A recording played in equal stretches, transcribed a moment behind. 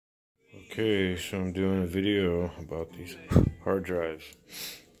Okay, so I'm doing a video about these hard drives.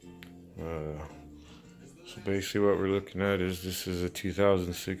 So basically what we're looking at is this is a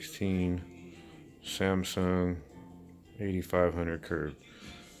 2016 Samsung 8500 curve.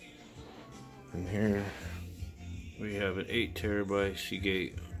 And here we have an 8 terabyte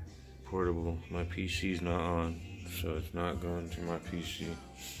Seagate portable. My PC's not on, so it's not going to my PC.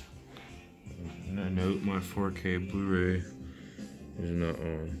 And I note my 4K Blu-ray is not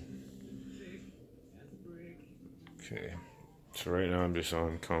on. Okay, so right now I'm just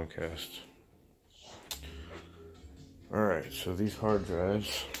on Comcast. Alright, so these hard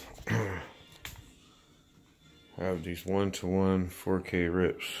drives have these 1-to-1 4K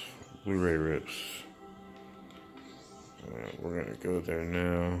rips, Blu-ray rips. We're gonna go there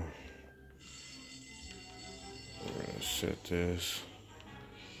now. We're gonna set this.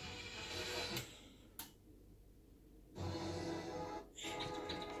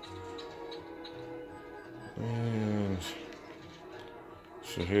 And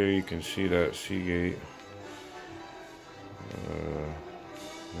so here you can see that Seagate.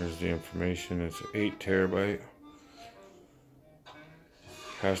 There's the information. It's 8 terabyte.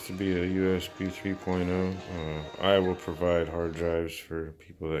 Has to be a USB 3.0. I will provide hard drives for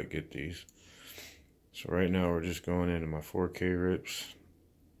people that get these. So right now we're just going into my 4K rips.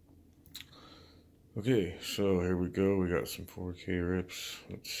 Okay, so here we go. We got some 4K rips.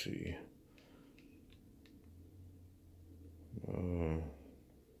 Let's see.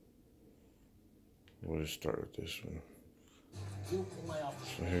 We'll just start with this one.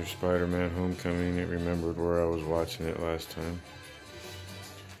 So here's Spider-Man Homecoming. It remembered where I was watching it last time.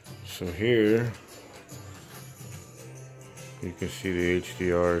 So here you can see the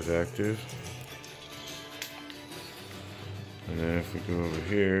HDR is active. And then if we go over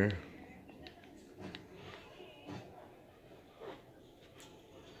here,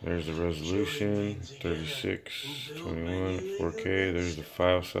 there's the resolution, 3621 4K. There's the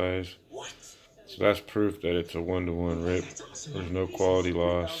file size. So that's proof that it's a 1-to-1 rip. There's no quality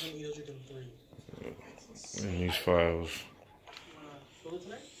loss in these files.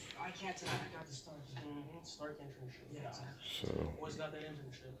 So,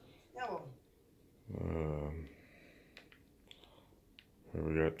 here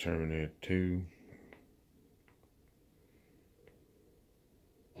we got Terminator 2.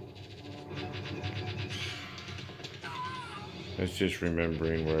 It's just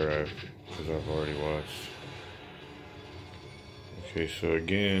remembering where because I've already watched. Okay, so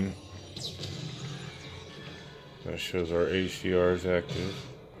again, that shows our HDR is active.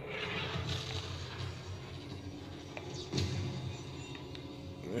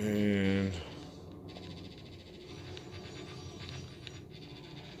 And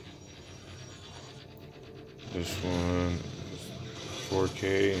this one is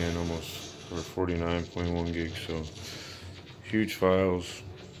 4K and almost 49.1 gigs, so huge files.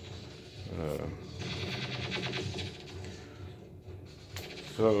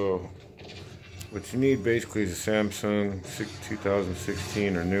 So what you need basically is a Samsung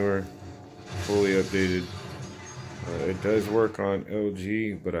 2016 or newer, fully updated. It does work on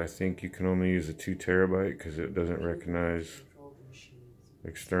LG, but I think you can only use a 2 terabyte because it doesn't recognize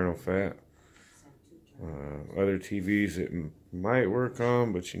external FAT. Other TVs it might work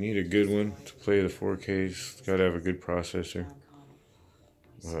on, but you need a good one to play the 4Ks. It's got to have a good processor.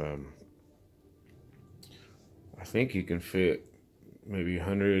 I think you can fit maybe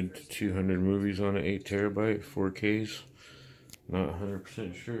 100 to 200 movies on an 8 terabyte 4Ks. Not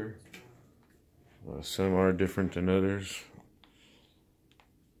 100% sure. Some are different than others.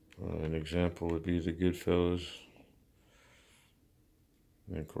 An example would be the Goodfellas.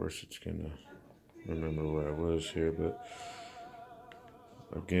 And of course it's gonna remember where I was here, but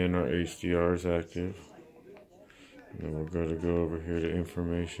again our HDR is active. And then we're going to go over here to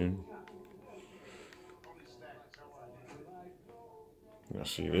information. Now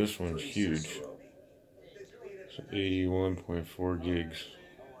see, this one's huge. It's 81.4 gigs.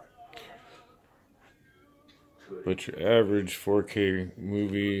 But your average 4K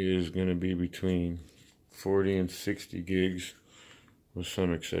movie is going to be between 40 and 60 gigs, with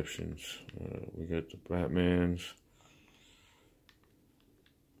some exceptions. We got the Batmans,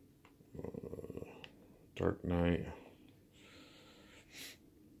 Dark Knight.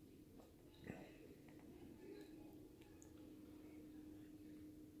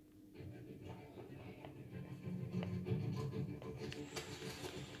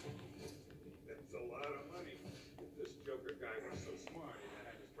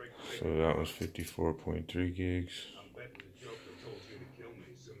 So that was 54.3 gigs.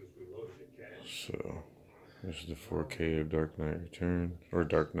 So This is the 4K of Dark Knight Returns, or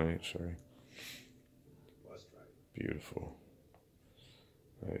Dark Knight, sorry. Beautiful.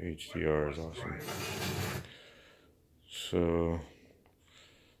 HDR is awesome. So,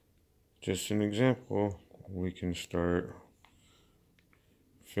 just an example, we can start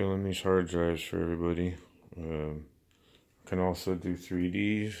filling these hard drives for everybody. Can also do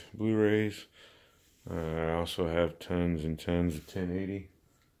 3Ds, Blu-rays. I also have tons and tons of 1080.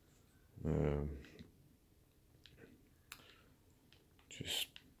 Just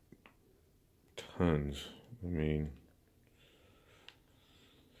tons. I mean,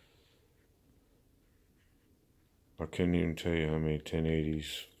 I couldn't even tell you how many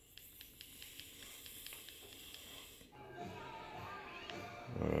 1080s.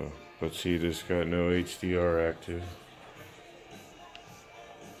 But see, this got no HDR active.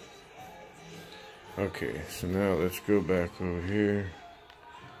 Okay, so now let's go back over here.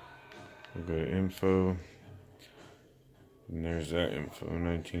 We'll go to info. And there's that info.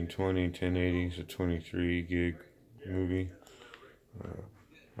 1920, 1080, it's a 23 gig movie.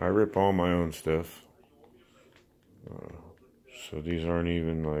 I rip all my own stuff. So these aren't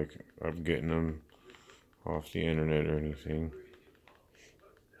even like I'm getting them off the internet or anything.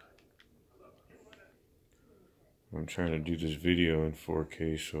 I'm trying to do this video in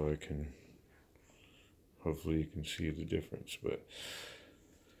 4K so I can, hopefully you can see the difference, but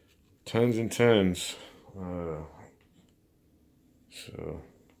tons and tons. So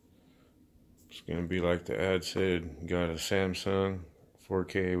it's gonna be like the ad said, got a Samsung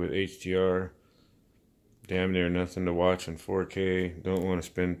 4K with HDR, damn near nothing to watch in 4K, don't want to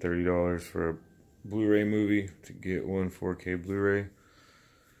spend $30 for a Blu-ray movie to get one 4K Blu-ray,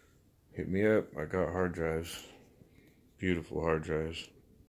 hit me up. I got hard drives, beautiful hard drives.